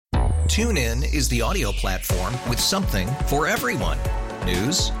TuneIn is the audio platform with something for everyone.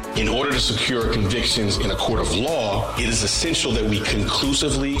 News. In order to secure convictions in a court of law, it is essential that we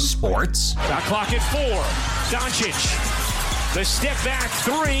conclusively. Sports. Shot clock at 4. Doncic. The step back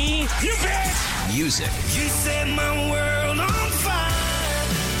 3. You bet. Music. You set my world on fire.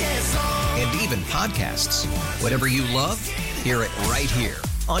 Yes, and even podcasts. Whatever you love, hear it right here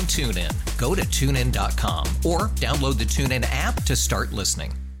on TuneIn. Go to TuneIn.com or download the TuneIn app to start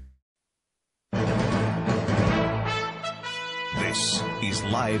listening. This is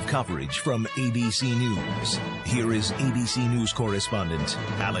live coverage from ABC News. Here is ABC News correspondent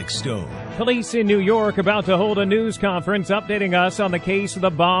Alex Stone. Police in New York about to hold a news conference updating us on the case of the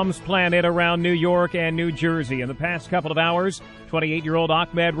bombs planted around New York and New Jersey. In the past couple of hours, 28-year-old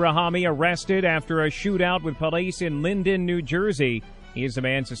Ahmed Rahami arrested after a shootout with police in Linden, New Jersey. He is the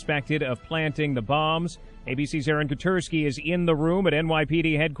man suspected of planting the bombs. ABC's Aaron Katersky is in the room at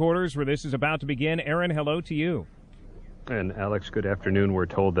NYPD headquarters where this is about to begin. Aaron, hello to you. And Alex, good afternoon. We're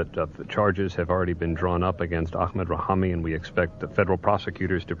told that the charges have already been drawn up against Ahmed Rahami, and we expect the federal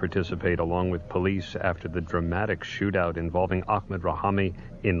prosecutors to participate along with police after the dramatic shootout involving Ahmed Rahami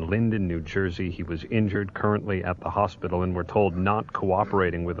in Linden, New Jersey. He was injured, currently at the hospital, and we're told not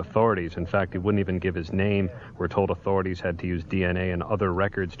cooperating with authorities. In fact, he wouldn't even give his name. We're told authorities had to use DNA and other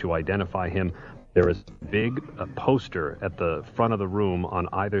records to identify him. There is a big poster at the front of the room on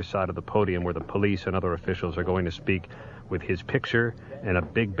either side of the podium where the police and other officials are going to speak with his picture and a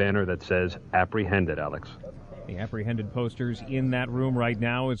big banner that says apprehended, Alex. The apprehended posters in that room right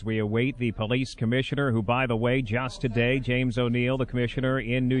now as we await the police commissioner, who, by the way, just today, James O'Neill, the commissioner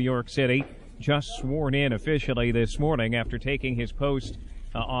in New York City, just sworn in officially this morning after taking his post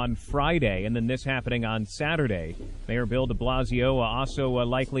on Friday, and then this happening on Saturday. Mayor Bill de Blasio also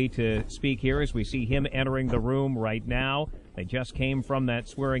likely to speak here as we see him entering the room right now. They just came from that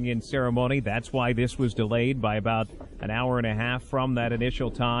swearing-in ceremony. That's why this was delayed by about an hour and a half from that initial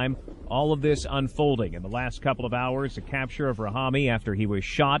time. All of this unfolding in the last couple of hours. The capture of Rahami after he was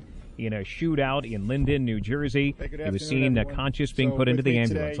shot in a shootout in Linden, New Jersey. He was seen conscious, being put into the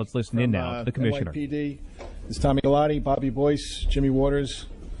ambulance. Let's listen in now to the commissioner. NYPD. It's Tommy Galati, Bobby Boyce, Jimmy Waters,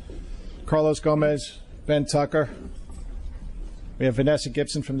 Carlos Gomez, Ben Tucker. We have Vanessa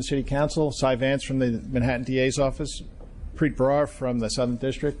Gibson from the City Council, Cy Vance from the Manhattan DA's office, Preet Brar from the Southern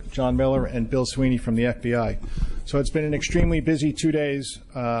District, John Miller, and Bill Sweeney from the FBI. So it's been an extremely busy 2 days,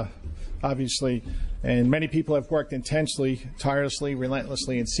 obviously, and many people have worked intensely, tirelessly,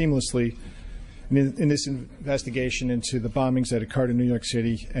 relentlessly, and seamlessly in this investigation into the bombings that occurred in New York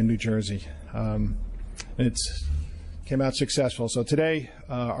City and New Jersey. It came out successful. So today,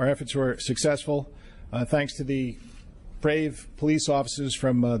 our efforts were successful thanks to the brave police officers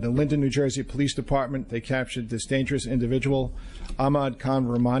from the Linden, New Jersey Police Department. They captured this dangerous individual, Ahmad Khan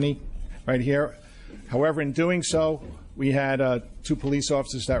Rahami, right here. However, in doing so, we had 2 police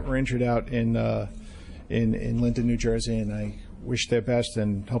officers that were injured out in Linden, New Jersey, and I wish their best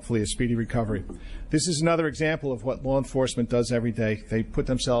and hopefully a speedy recovery. This is another example of what law enforcement does every day. They put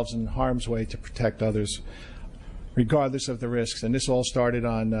themselves in harm's way to protect others, regardless of the risks. And this all started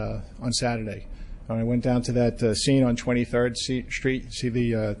on Saturday. I went down to that scene on 23rd Street, see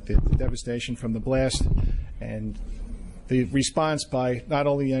the devastation from the blast, and the response by not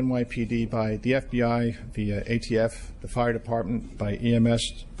only NYPD, by the FBI, the ATF, the fire department, by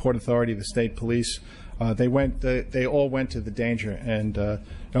EMS, Port Authority, the state police. They all went to the danger. And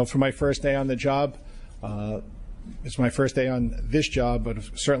for my first day on the job, it's my first day on this job, but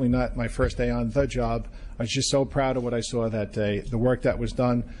certainly not my first day on the job. I was just so proud of what I saw that day, the work that was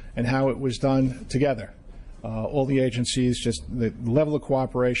done, and how it was done together. All the agencies, just the level of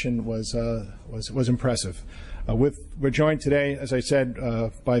cooperation was impressive. We're joined today, as I said,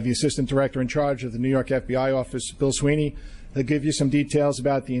 by the Assistant Director in charge of the New York FBI office, Bill Sweeney. They'll give you some details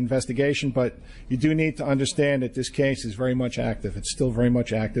about the investigation, but you do need to understand that this case is very much active. It's still very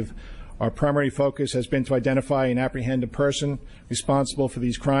much active. Our primary focus has been to identify and apprehend a person responsible for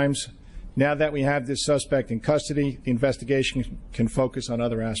these crimes. Now that we have this suspect in custody, the investigation can focus on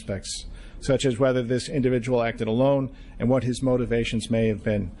other aspects, such as whether this individual acted alone and what his motivations may have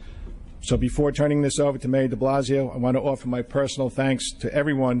been. So before turning this over to Mayor de Blasio, I want to offer my personal thanks to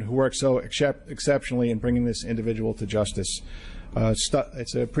everyone who worked so exceptionally in bringing this individual to justice.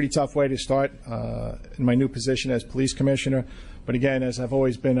 It's a pretty tough way to start in my new position as police commissioner. But again, as I've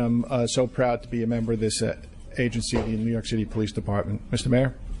always been, I'm so proud to be a member of this agency, the New York City Police Department. Mr.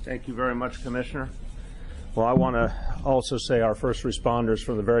 Mayor? Thank you very much, Commissioner. Well, I want to also say our first responders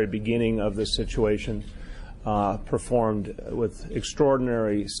from the very beginning of this situation performed with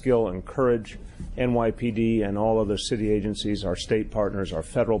extraordinary skill and courage. NYPD and all other city agencies, our state partners, our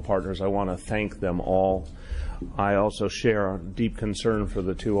federal partners. I want to thank them all. I also share a deep concern for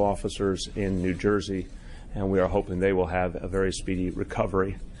the 2 officers in New Jersey, and we are hoping they will have a very speedy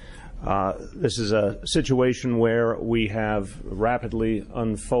recovery. This is a situation where we have rapidly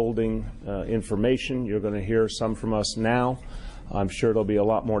unfolding information. You're going to hear some from us now. I'm sure there'll be a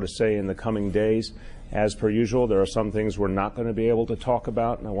lot more to say in the coming days. As per usual, there are some things we're not going to be able to talk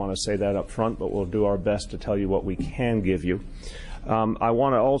about, and I want to say that up front, but we'll do our best to tell you what we can give you. I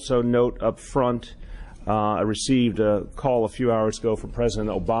want to also note up front, I received a call a few hours ago from President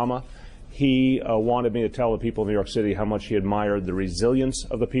Obama. He wanted me to tell the people of New York City how much he admired the resilience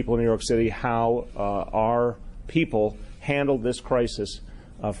of the people of New York City, how our people handled this crisis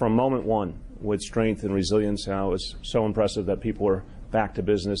from moment one with strength and resilience. And it was so impressive that people were back to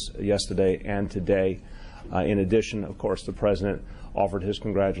business yesterday and today. In addition, of course, the President offered his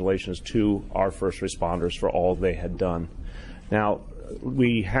congratulations to our first responders for all they had done. Now,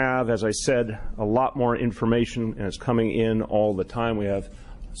 we have, as I said, a lot more information, and it's coming in all the time. We have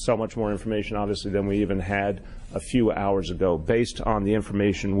so much more information, obviously, than we even had a few hours ago. Based on the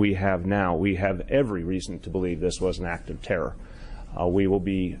information we have now, we have every reason to believe this was an act of terror. We will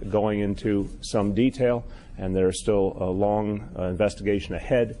be going into some detail, and there's still a long investigation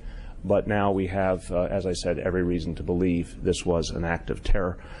ahead, but now we have, as I said, every reason to believe this was an act of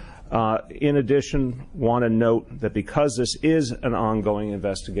terror. In addition, want to note that because this is an ongoing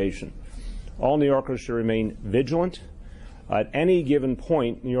investigation, all New Yorkers should remain vigilant. At any given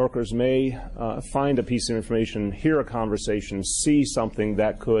point, New Yorkers may find a piece of information, hear a conversation, see something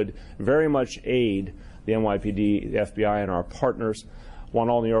that could very much aid the NYPD, the FBI, and our partners. Want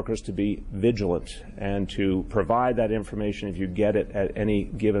all New Yorkers to be vigilant and to provide that information if you get it at any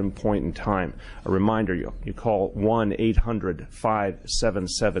given point in time. A reminder, you call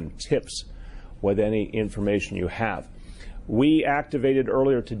 1-800-577-TIPS with any information you have. We activated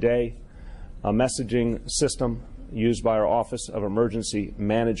earlier today a messaging system used by our Office of Emergency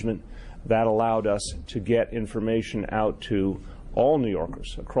Management that allowed us to get information out to all New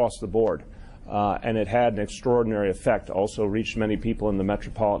Yorkers across the board. And it had an extraordinary effect, also reached many people in the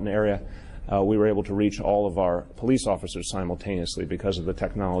metropolitan area. We were able to reach all of our police officers simultaneously because of the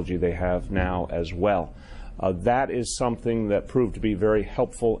technology they have now as well. That is something that proved to be very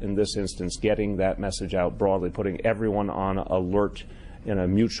helpful in this instance, getting that message out broadly, putting everyone on alert in a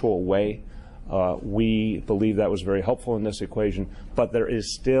mutual way. We believe that was very helpful in this equation, but there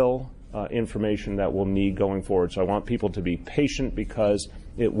is still information that we'll need going forward. So I want people to be patient because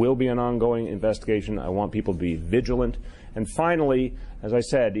it will be an ongoing investigation. I want people to be vigilant. And finally, as I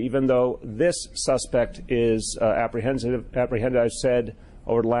said, even though this suspect is apprehended, I've said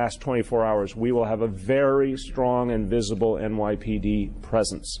over the last 24 hours, we will have a very strong and visible NYPD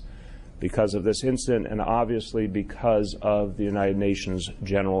presence because of this incident and obviously because of the United Nations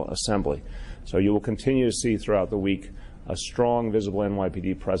General Assembly. So you will continue to see throughout the week a strong, visible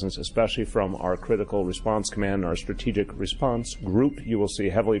NYPD presence, especially from our Critical Response Command and our Strategic Response Group. You will see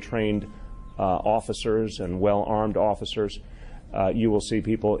heavily trained officers and well-armed officers. You will see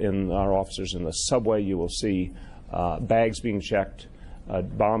people in our officers in the subway. You will see bags being checked,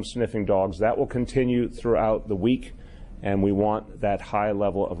 bomb-sniffing dogs. That will continue throughout the week, and we want that high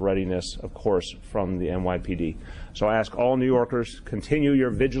level of readiness, of course, from the NYPD. So I ask all New Yorkers, continue your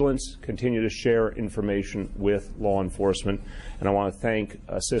vigilance, continue to share information with law enforcement. And I want to thank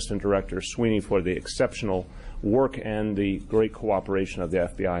Assistant Director Sweeney for the exceptional work and the great cooperation of the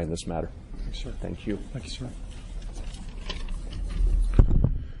FBI in this matter. Thank you, sir. Thank you. Thank you, sir.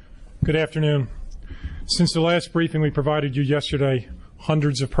 Good afternoon. Since the last briefing we provided you yesterday,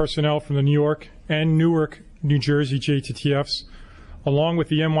 hundreds of personnel from the New York and Newark, New Jersey JTTFs, along with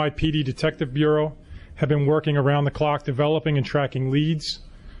the NYPD Detective Bureau, have been working around the clock developing and tracking leads,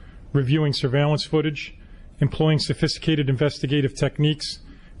 reviewing surveillance footage, employing sophisticated investigative techniques,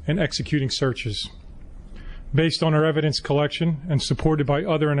 and executing searches. Based on our evidence collection and supported by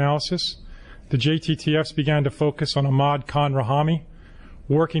other analysis, the JTTFs began to focus on Ahmad Khan Rahami,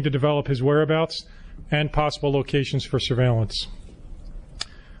 working to develop his whereabouts and possible locations for surveillance.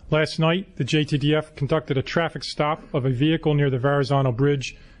 Last night, the JTTF conducted a traffic stop of a vehicle near the Verrazano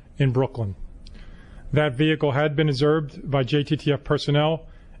Bridge in Brooklyn. That vehicle had been observed by JTTF personnel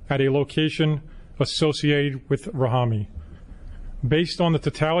at a location associated with Rahami. Based on the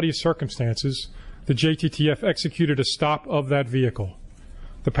totality of circumstances, the JTTF executed a stop of that vehicle.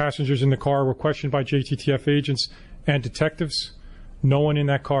 The passengers in the car were questioned by JTTF agents and detectives. No one in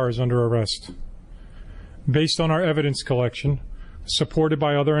that car is under arrest. Based on our evidence collection, supported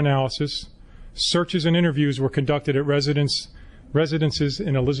by other analysis, searches and interviews were conducted at residences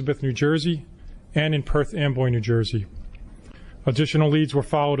in Elizabeth, New Jersey, and in Perth Amboy, New Jersey. Additional leads were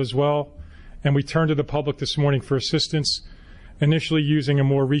followed as well, and we turned to the public this morning for assistance, initially using a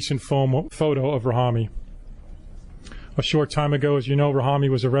more recent photo of Rahami. A short time ago, as you know, Rahami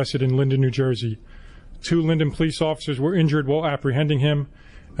was arrested in Linden, New Jersey. 2 Linden police officers were injured while apprehending him,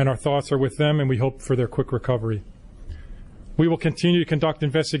 and our thoughts are with them, and we hope for their quick recovery. We will continue to conduct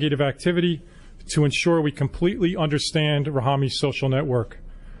investigative activity to ensure we completely understand Rahami's social network.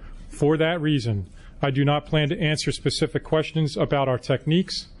 For that reason, I do not plan to answer specific questions about our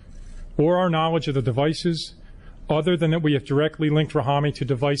techniques or our knowledge of the devices, other than that we have directly linked Rahami to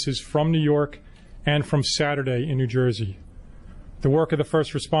devices from New York and from Saturday in New Jersey. The work of the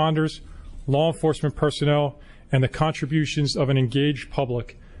first responders, law enforcement personnel, and the contributions of an engaged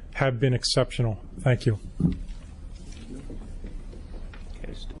public have been exceptional. Thank you.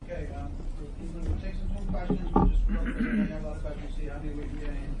 Okay, we'll take some more questions. We'll just real quick, I got a lot of questions. See how many we can get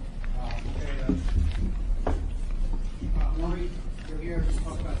in. Maury, you're here to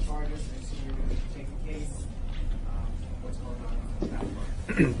talk about charges. I see you're going to take the case. What's going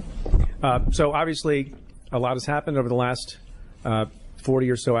on? So obviously, a lot has happened over the last 40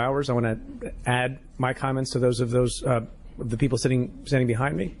 or so hours. I want to add my comments to those of the people standing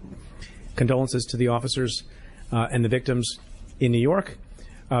behind me. Condolences to the officers and the victims in New York.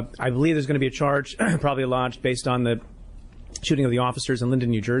 I believe there's going to be a charge probably lodged based on the shooting of the officers in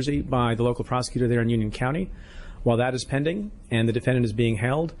Linden, New Jersey by the local prosecutor there in Union County. While that is pending and the defendant is being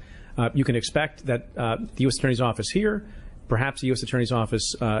held, you can expect that the U.S. Attorney's Office here, perhaps the U.S. Attorney's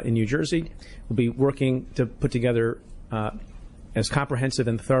Office in New Jersey, will be working to put together as comprehensive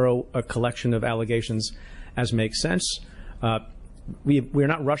and thorough a collection of allegations as makes sense. We're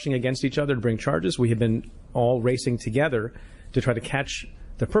not rushing against each other to bring charges. We have been all racing together to try to catch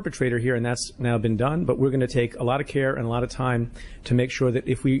the perpetrator here, and that's now been done. But we're going to take a lot of care and a lot of time to make sure that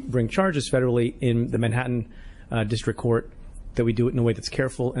if we bring charges federally in the Manhattan District Court, that we do it in a way that's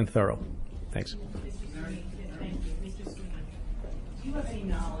careful and thorough. Thanks. Thank you. Mr. Sweeney, do you have any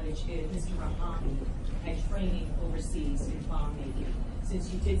knowledge if Mr. Rahami had training overseas in bomb making,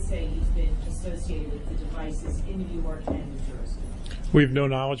 since you did say he's been associated with the devices in New York and New Jersey? We have no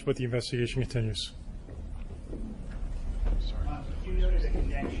knowledge, but the investigation continues. You noted a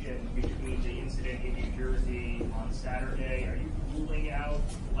connection between the incident in New Jersey on Saturday. Are you ruling out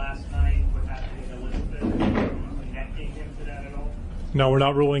last night what happened in Elizabeth? Are you connecting him to that at all? No, we're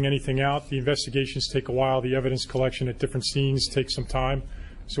not ruling anything out. The investigations take a while. The evidence collection at different scenes takes some time.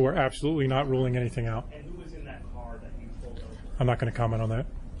 So we're absolutely not ruling anything out. And who was in that car that you pulled over? I'm not going to comment on that.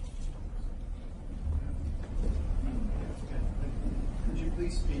 Could you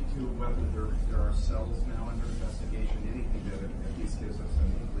please speak to whether there are cells now under investigation? Anything that at least gives us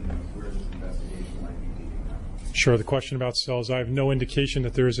an inkling of where this investigation might be leading now? Sure. The question about cells, I have no indication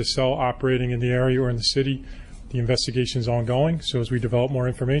that there is a cell operating in the area or in the city. The investigation is ongoing, so as we develop more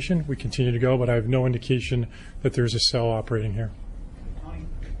information, we continue to go, but I have no indication that there is a cell operating here. Tony,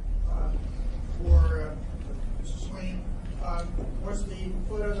 for Mr. Sweeney, was the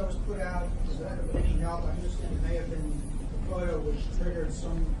photo that was put out, was that of any help? I understand it may have been the photo which triggered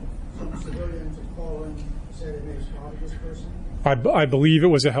some civilian to call in and say they may have spotted this person? I believe it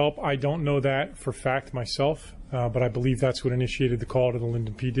was a help. I don't know that for fact myself, but I believe that's what initiated the call to the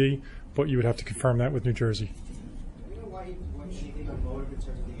Linden PD, but you would have to confirm that with New Jersey. Do you know why anything on motive in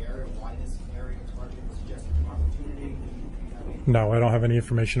terms of the area, why this area targeted was just an opportunity? No, I don't have any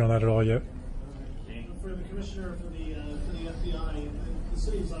information on that at all yet. For the commissioner, for the FBI, the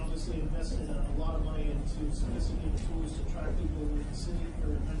city's obviously invested a lot of money into sophisticated tools to track people in the city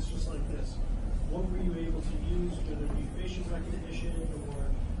for events just like this. What were you able to use, whether it be facial recognition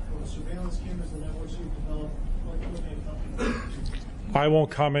or surveillance cameras, the networks you've developed? What may have helped you? I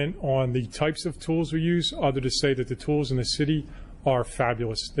won't comment on the types of tools we use, other to say that the tools in the city are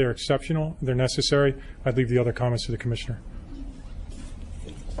fabulous. They're exceptional. They're necessary. I'd leave the other comments to the commissioner.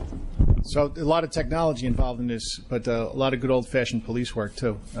 So a lot of technology involved in this, but a lot of good old-fashioned police work,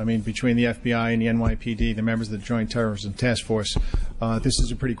 too. I mean, between the FBI and the NYPD, the members of the Joint Terrorism Task Force, this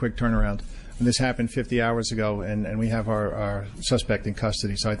is a pretty quick turnaround. And this happened 50 hours ago, and we have our suspect in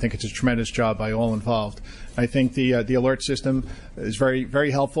custody. So I think it's a tremendous job by all involved. I think the alert system is very,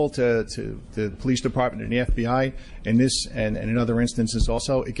 very helpful to the police department and the FBI in this and in other instances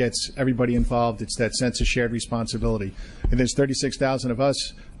also. It gets everybody involved. It's that sense of shared responsibility. And there's 36,000 of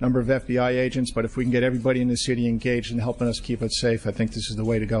us, number of FBI agents, but if we can get everybody in the city engaged in helping us keep it safe, I think this is the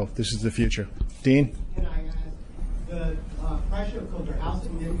way to go. This is the future. Dean? Can I ask, the pressure filter, how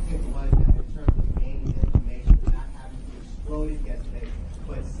significant was that in terms of gaining information, not having to explode it yesterday,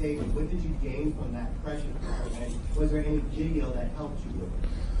 but save it? What did you gain from that pressure filter? And was there any video that helped you with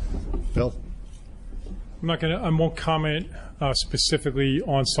it? Bill? I won't comment specifically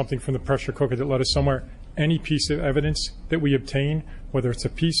on something from the pressure cooker that led us somewhere. Any piece of evidence that we obtain, whether it's a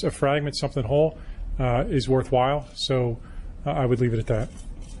piece, a fragment, something whole, is worthwhile. So I would leave it at that.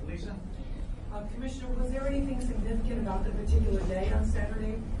 Lisa? Commissioner, was there anything significant about the particular day on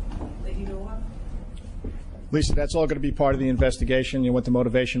Saturday that you know of? Lisa, that's all going to be part of the investigation. You know what the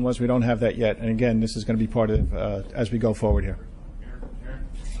motivation was? We don't have that yet. And again, this is going to be part of as we go forward here.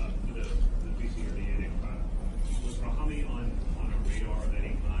 Was Rahami on a radar of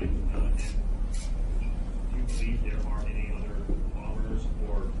any kind? And do you believe there are any other bombers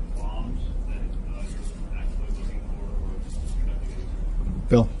or bombs that you're actually looking for or investigating?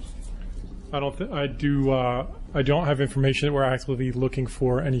 Bill? I don't have information that we're actively looking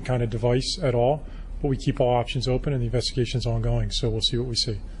for any kind of device at all, but we keep all options open and the investigation's ongoing, so we'll see what we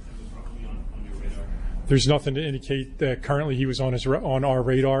see. There's nothing to indicate that currently he was on our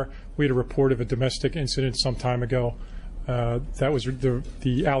radar. We had a report of a domestic incident some time ago. That was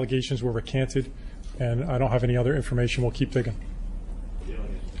the allegations were recanted, and I don't have any other information. We'll keep digging. This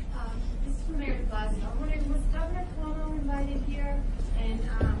is from Mayor de Blasio. I'm wondering, was Governor Cuomo invited here, and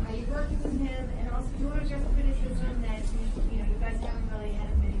are you working with him? And also, do you want to address criticism that you guys haven't really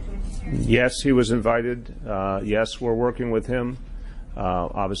had many joint hearings? Yes, he was invited. Yes, we're working with him.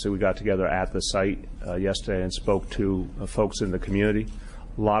 Obviously, we got together at the site yesterday and spoke to folks in the community.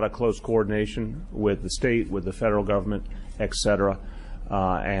 A lot of close coordination with the state, with the federal government, et cetera.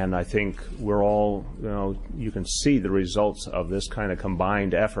 And I think we're all, you can see the results of this kind of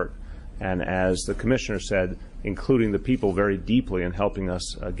combined effort. And as the commissioner said, including the people very deeply in helping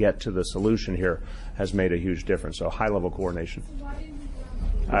us get to the solution here has made a huge difference. So high-level coordination.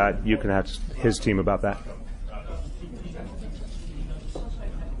 You can ask his team about that.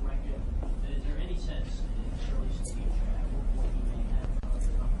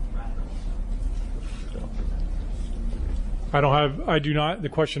 The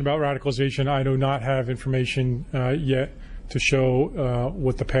question about radicalization, I do not have information yet to show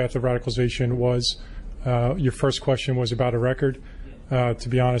what the path of radicalization was. Your first question was about a record. To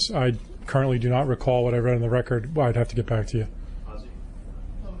be honest, I currently do not recall what I read in the record. I'd have to get back to you.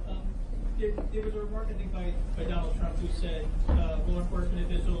 There was a remark, I think, by Donald Trump who said law enforcement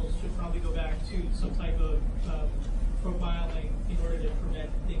officials should probably go back to some type of profiling in order to prevent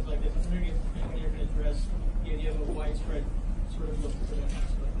things like this. I'm wondering if you're going to address the idea of a widespread sort of look for that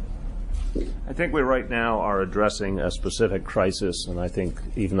aspect. I think we right now are addressing a specific crisis, and I think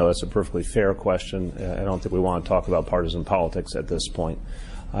even though it's a perfectly fair question, I don't think we want to talk about partisan politics at this point.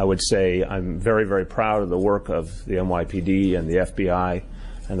 I would say I'm very, very proud of the work of the NYPD and the FBI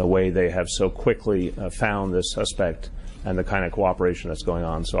and the way they have so quickly found this suspect and the kind of cooperation that's going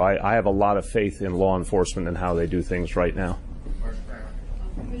on. So I have a lot of faith in law enforcement and how they do things right now.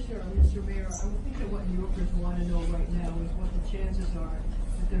 Commissioner, Mr. Mayor, I would think that what New Yorkers want to know right now is what the chances are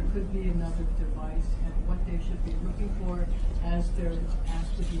that there could be another device and what they should be looking for as they're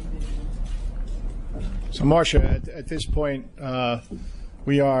asked to be vigilant. So, Marcia, at this point,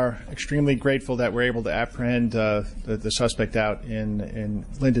 we are extremely grateful that we're able to apprehend the suspect out in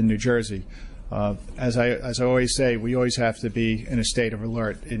Linden, New Jersey. As I always say, we always have to be in a state of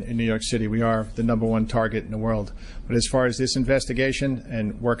alert in New York City. We are the #1 target in the world. But as far as this investigation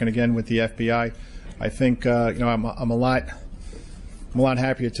and working again with the FBI, I think I'm a lot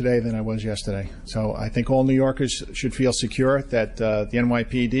happier today than I was yesterday. So I think all New Yorkers should feel secure that the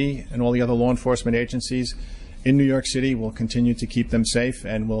NYPD and all the other law enforcement agencies in New York City will continue to keep them safe,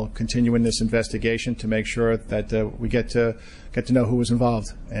 and will continue in this investigation to make sure that we get to know who was involved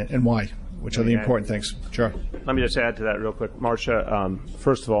and why, which are the important things. Sure. Let me just add to that real quick. Marcia,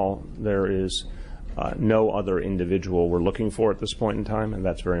 first of all, there is no other individual we're looking for at this point in time, and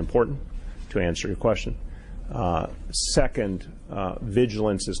that's very important to answer your question. Second,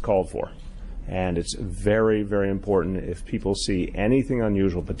 vigilance is called for. And it's very, very important if people see anything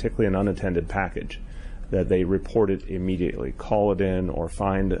unusual, particularly an unattended package, that they report it immediately, call it in, or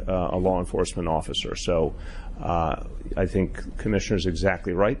find a law enforcement officer. So I think Commissioner's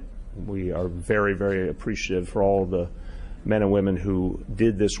exactly right. We are very, very appreciative for all the men and women who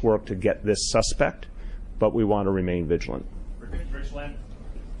did this work to get this suspect, but we want to remain vigilant. Rich Len.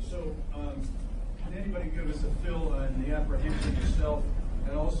 So can anybody give us a fill on the apprehension itself,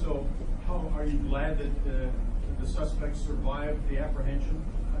 and also how are you glad that the suspect survived the apprehension?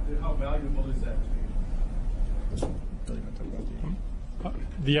 How valuable is that to you?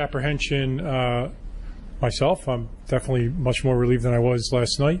 The apprehension, myself, I'm definitely much more relieved than I was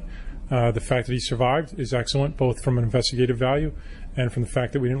last night. The fact that he survived is excellent, both from an investigative value and from the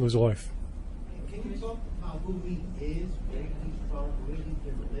fact that we didn't lose a life. Can you talk about who he is, where he's from, where he's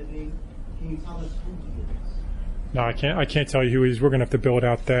been living? Can you tell us who he is? No, I can't tell you who he is. We're going to have to build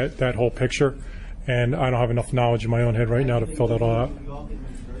out that whole picture, and I don't have enough knowledge in my own head right now to fill that all out.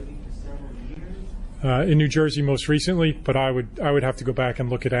 In New Jersey most recently, but I would have to go back and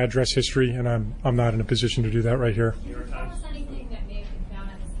look at address history, and I'm not in a position to do that right here. Anything that may have been found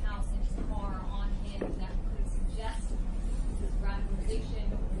at his house and his car on him that could suggest this is radicalization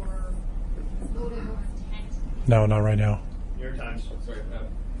or motive or intent? No, not right now. New York Times. Sorry,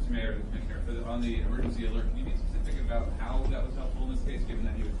 Mr. Mayor, Commissioner, on the emergency alert, can you be specific about how that was helpful in this case, given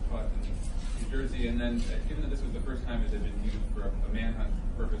that he was caught in New Jersey, and then given that this was the first time it had been used for a manhunt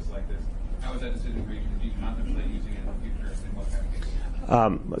purpose like this? How was that decision for you? Did you contemplate using it in the future, and what kind of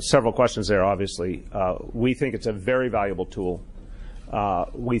cases? Several questions there, obviously. We think it's a very valuable tool.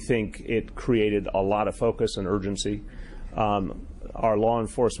 We think it created a lot of focus and urgency. Our law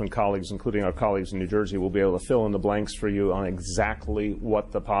enforcement colleagues, including our colleagues in New Jersey, will be able to fill in the blanks for you on exactly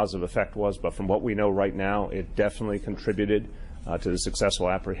what the positive effect was. But from what we know right now, it definitely contributed to the successful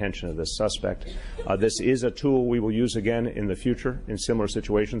apprehension of this suspect. This is a tool we will use again in the future in similar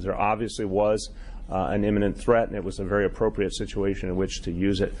situations. There obviously was an imminent threat, and it was a very appropriate situation in which to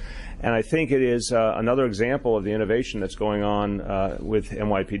use it. And I think it is another example of the innovation that's going on with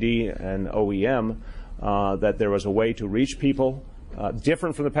NYPD and OEM, that there was a way to reach people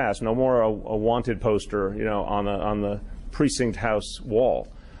different from the past. No more a wanted poster, on the precinct house wall.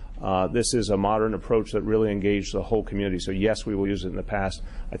 This is a modern approach that really engaged the whole community. So yes, we will use it in the past.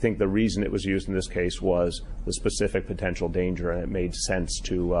 I think the reason it was used in this case was the specific potential danger, and it made sense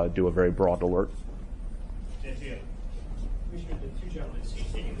to do a very broad alert. Commissioner, the two gentlemen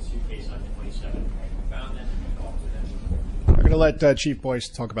taking the suitcase on 27 found them and talked to them. I'm going to let Chief Boyce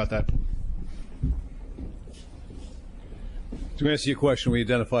talk about that. To answer your question, we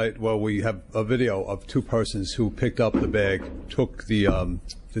identified, we have a video of two persons who picked up the bag, took the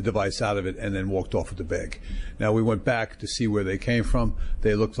device out of it, and then walked off with the bag. Now, we went back to see where they came from.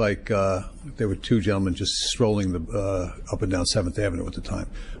 They looked like they were two gentlemen just strolling up and down 7th Avenue at the time.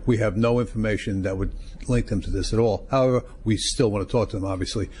 We have no information that would link them to this at all. However, we still want to talk to them,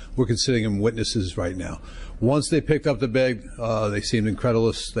 obviously. We're considering them witnesses right now. Once they picked up the bag, they seemed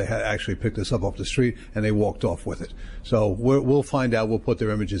incredulous. They had actually picked us up off the street, and they walked off with it. So we'll find out. We'll put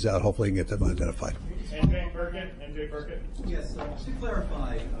their images out. Hopefully, we can get them identified. MJ Burkett. Yes, to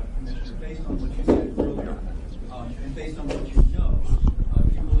clarify, Commissioner, based on what you said earlier, and based on what you know,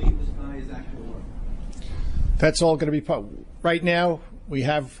 do you believe this guy is actually alert? That's all going to be right now. We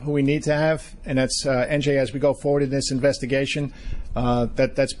have who we need to have, and that's NJ. As we go forward in this investigation,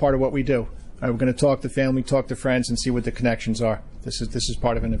 that's part of what we do. We're going to talk to family, talk to friends, and see what the connections are. This is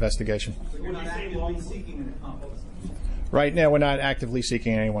part of an investigation. So you're not actively seeking an accomplice? Right now, we're not actively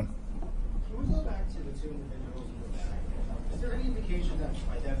seeking anyone. Can we go back to the two individuals in the back? Is there any indication that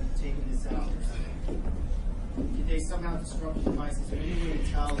by them taking this out, did they somehow disrupt the devices? Is there any way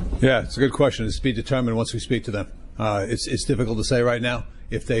to tell? Yeah, it's a good question. It's to be determined once we speak to them. It's difficult to say right now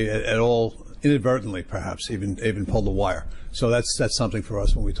if they at all inadvertently, perhaps even pulled the wire. So that's something for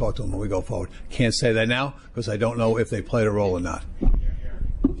us when we talk to them when we go forward. Can't say that now because I don't know if they played a role or not.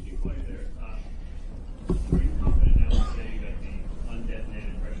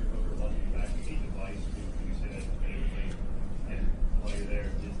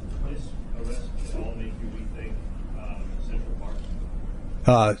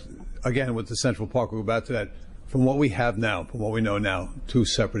 Again, with the Central Park, we'll go back to that. From what we have now, from what we know now, two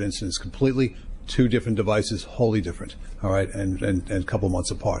separate incidents, completely two different devices, wholly different, all right, and a couple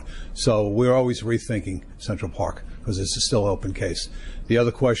months apart. So we're always rethinking Central Park because it's still an open case. The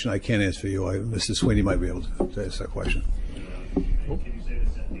other question I can't answer for you. Mr. Sweeney might be able to answer that question. Can you say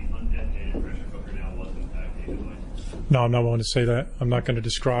that the undetonated pressure cooker now wasn't a device? No, I'm not willing to say that. I'm not going to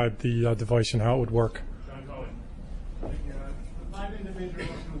describe the device and how it would work. The 5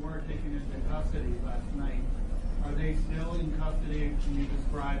 individuals who were taken into custody last night, are they still in custody? Can you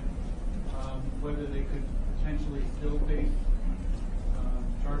describe whether they could potentially still face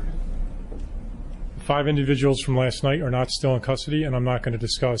charges? 5 individuals from last night are not still in custody, and I'm not going to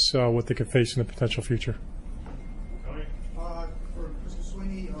discuss what they could face in the potential future. For Mr.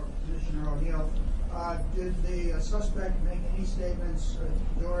 Sweeney or Commissioner O'Neill, did the suspect make any statements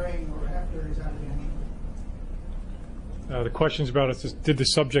during or after his apprehension? The question's about did the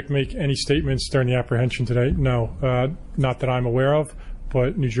subject make any statements during the apprehension today? No, not that I'm aware of,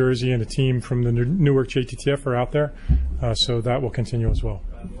 but New Jersey and a team from the Newark JTTF are out there, so that will continue as well.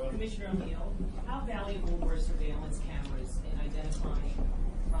 Commissioner O'Neill, how valuable were surveillance cameras in identifying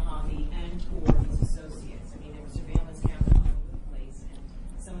Rahami and or his associates? I mean, there were surveillance cameras all over the place, and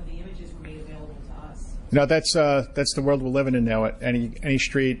some of the images were made available to us. That's the world we're living in now. At any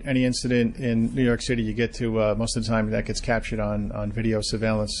street, any incident in New York City, you get to most of the time that gets captured on video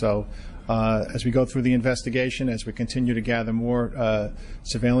surveillance. So as we go through the investigation, as we continue to gather more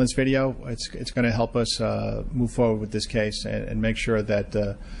surveillance video, it's going to help us move forward with this case and make sure that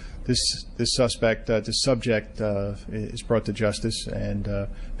this subject is brought to justice and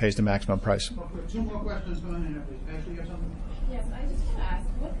pays the maximum price. Two more questions going in, please. Ashley, you have something? Yes, I just want to ask,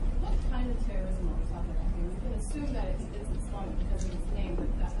 what kind of terrorism are we talking about here? We can assume that it's Islamic because of its name,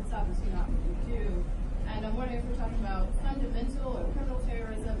 but that's obviously not what we do. And I'm wondering if we're talking about fundamental or criminal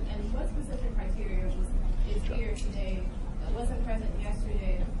terrorism, and what specific criteria is here today that wasn't present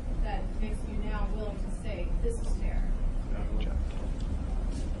yesterday that makes you now willing to say this is terror?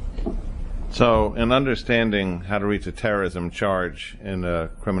 So, in understanding how to reach a terrorism charge in a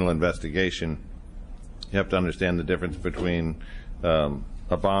criminal investigation, you have to understand the difference between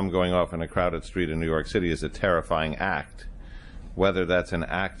a bomb going off in a crowded street in New York City is a terrifying act. Whether that's an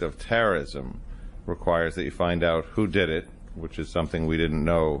act of terrorism requires that you find out who did it, which is something we didn't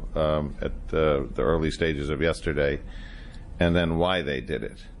know at the early stages of yesterday, and then why they did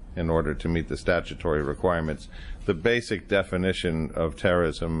it in order to meet the statutory requirements. The basic definition of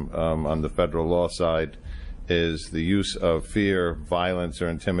terrorism on the federal law side is the use of fear, violence, or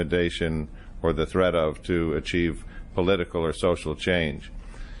intimidation, or the threat of, to achieve political or social change.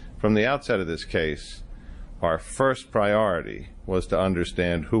 From the outset of this case, our first priority was to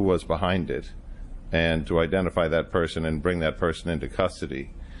understand who was behind it and to identify that person and bring that person into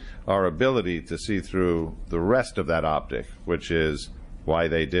custody. Our ability to see through the rest of that optic, which is why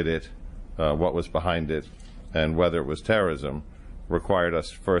they did it, what was behind it, and whether it was terrorism, required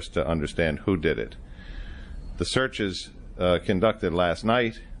us first to understand who did it. The searches conducted last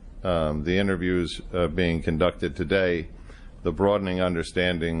night, the interviews being conducted today, the broadening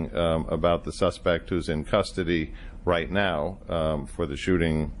understanding about the suspect who's in custody right now for the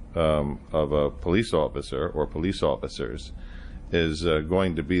shooting of a police officer or police officers is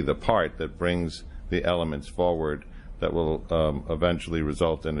going to be the part that brings the elements forward that will eventually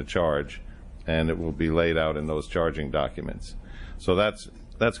result in a charge, and it will be laid out in those charging documents. So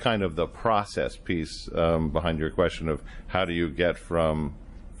that's kind of the process piece behind your question of how do you get from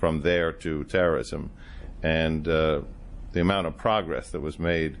there to terrorism, and the amount of progress that was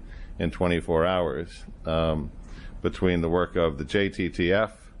made in 24 hours between the work of the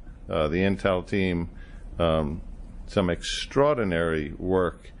JTTF, the Intel team, some extraordinary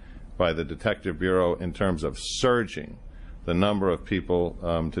work by the Detective Bureau in terms of surging the number of people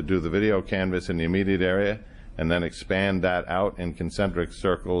to do the video canvas in the immediate area and then expand that out in concentric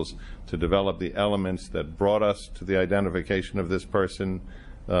circles to develop the elements that brought us to the identification of this person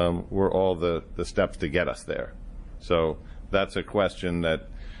were all the steps to get us there. So that's a question that,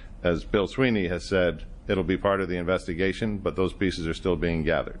 as Bill Sweeney has said, it'll be part of the investigation, but those pieces are still being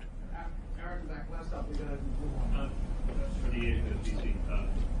gathered. Aaron, back last up, we're going to move on. For the DC, can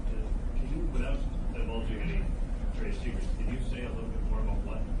you, without divulging any trade secrets, can you say a little bit more about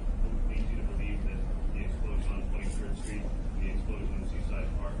what leads you to believe that the explosion on 23rd Street and the explosion in Seaside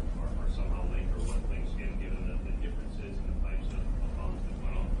Park are somehow linked, or what links, given the differences in the types of bombs that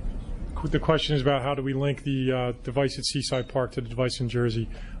went off? The question is about how do we link the device at Seaside Park to the device in Jersey.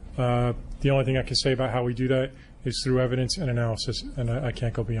 The only thing I can say about how we do that is through evidence and analysis, and I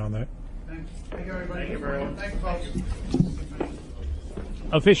can't go beyond that. Thank you, everybody. Thank you, everyone. Thank you, folks.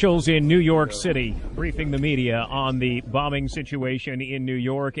 Officials in New York City briefing the media on the bombing situation in New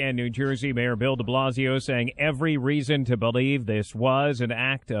York and New Jersey. Mayor Bill de Blasio saying every reason to believe this was an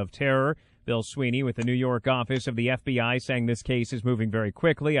act of terror. Bill Sweeney with the New York office of the FBI saying this case is moving very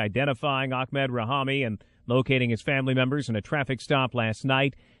quickly, identifying Ahmed Rahami and locating his family members in a traffic stop last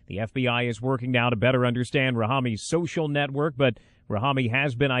night. The FBI is working now to better understand Rahami's social network, but Rahami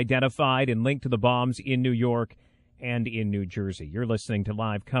has been identified and linked to the bombs in New York and in New Jersey. You're listening to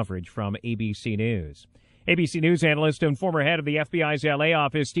live coverage from ABC News. ABC News analyst and former head of the FBI's L.A.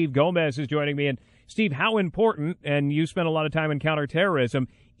 office, Steve Gomez, is joining me. And Steve, how important, and you spent a lot of time in counterterrorism,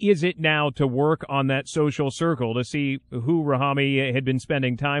 is it now to work on that social circle to see who Rahami had been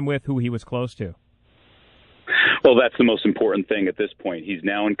spending time with, who he was close to? Well, that's the most important thing at this point. He's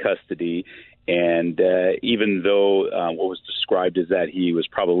now in custody, and even though what was described as that he was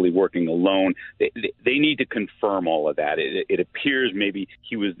probably working alone, they need to confirm all of that. It appears maybe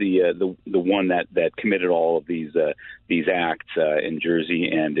he was the one that committed all of these acts in Jersey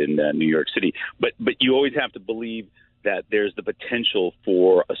and in New York City. But you always have to believe that there's the potential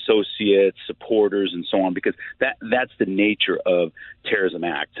for associates, supporters, and so on, because that's the nature of terrorism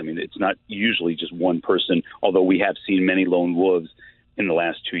acts. I mean, it's not usually just one person, although we have seen many lone wolves in the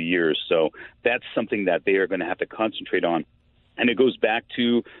last 2 years. So that's something that they are going to have to concentrate on. And it goes back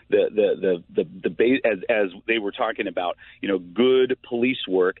to the debate as they were talking about, good police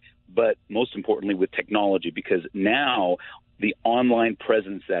work, but most importantly with technology, because now the online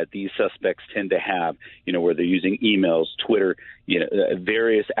presence that these suspects tend to have, where they're using emails, Twitter,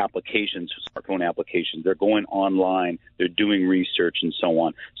 various applications, smartphone applications, they're going online, they're doing research and so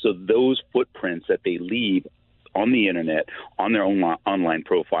on. So those footprints that they leave on the internet, on their own online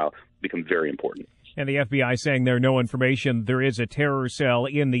profile, become very important. And the FBI saying there's no information there is a terror cell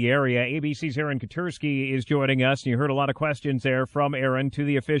in the area. ABC's Aaron Katersky is joining us, and you heard a lot of questions there from Aaron to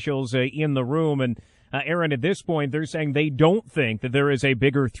the officials in the room. And Aaron, at this point, they're saying they don't think that there is a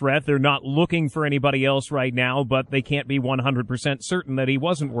bigger threat. They're not looking for anybody else right now, but they can't be 100% certain that he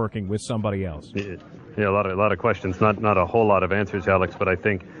wasn't working with somebody else. Yeah, a lot of questions, not a whole lot of answers, Alex, but I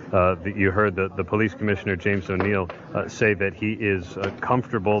think that you heard the police commissioner, James O'Neill, say that he is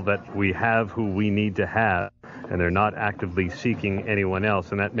comfortable that we have who we need to have, and they're not actively seeking anyone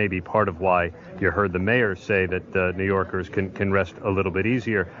else. And that may be part of why you heard the mayor say that New Yorkers can rest a little bit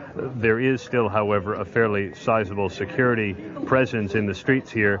easier. There is still, however, a fairly sizable security presence in the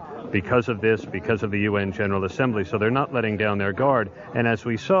streets here because of this, because of the UN General Assembly. So they're not letting down their guard. And as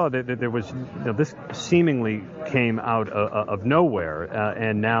we saw, there was this seemingly came out of nowhere.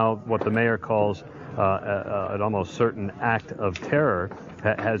 And now what the mayor calls an almost certain act of terror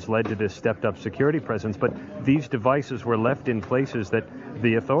has led to this stepped-up security presence. But these devices were left in places that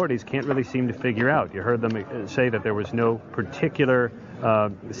the authorities can't really seem to figure out. You heard them say that there was no particular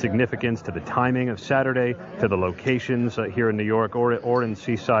significance to the timing of Saturday, to the locations here in New York or in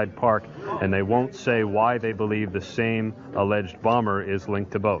Seaside Park, and they won't say why they believe the same alleged bomber is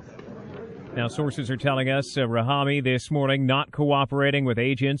linked to both. Now, sources are telling us Rahami this morning not cooperating with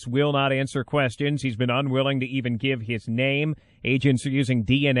agents, will not answer questions. He's been unwilling to even give his name. Agents are using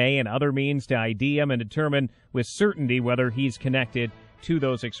DNA and other means to ID him and determine with certainty whether he's connected to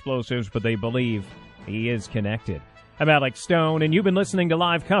those explosives, but they believe he is connected. I'm Alex Stone, and you've been listening to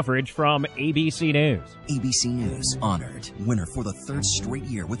live coverage from ABC News. ABC News honored winner for the third straight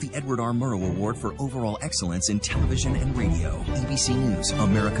year with the Edward R. Murrow Award for Overall Excellence in Television and Radio. ABC News,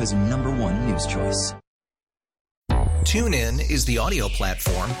 America's #1 news choice. TuneIn is the audio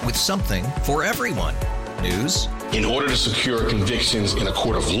platform with something for everyone. News. In order to secure convictions in a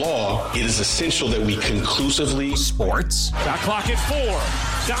court of law, it is essential that we conclusively. Sports. Got clock at 4.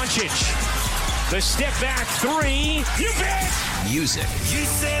 Doncic. The step back 3. You bet. Music. You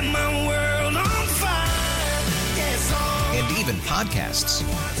set my world on fire. Yes, and even podcasts.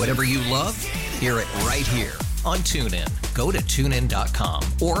 Whatever you love, hear it right here on TuneIn. Go to TuneIn.com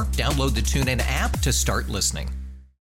or download the TuneIn app to start listening.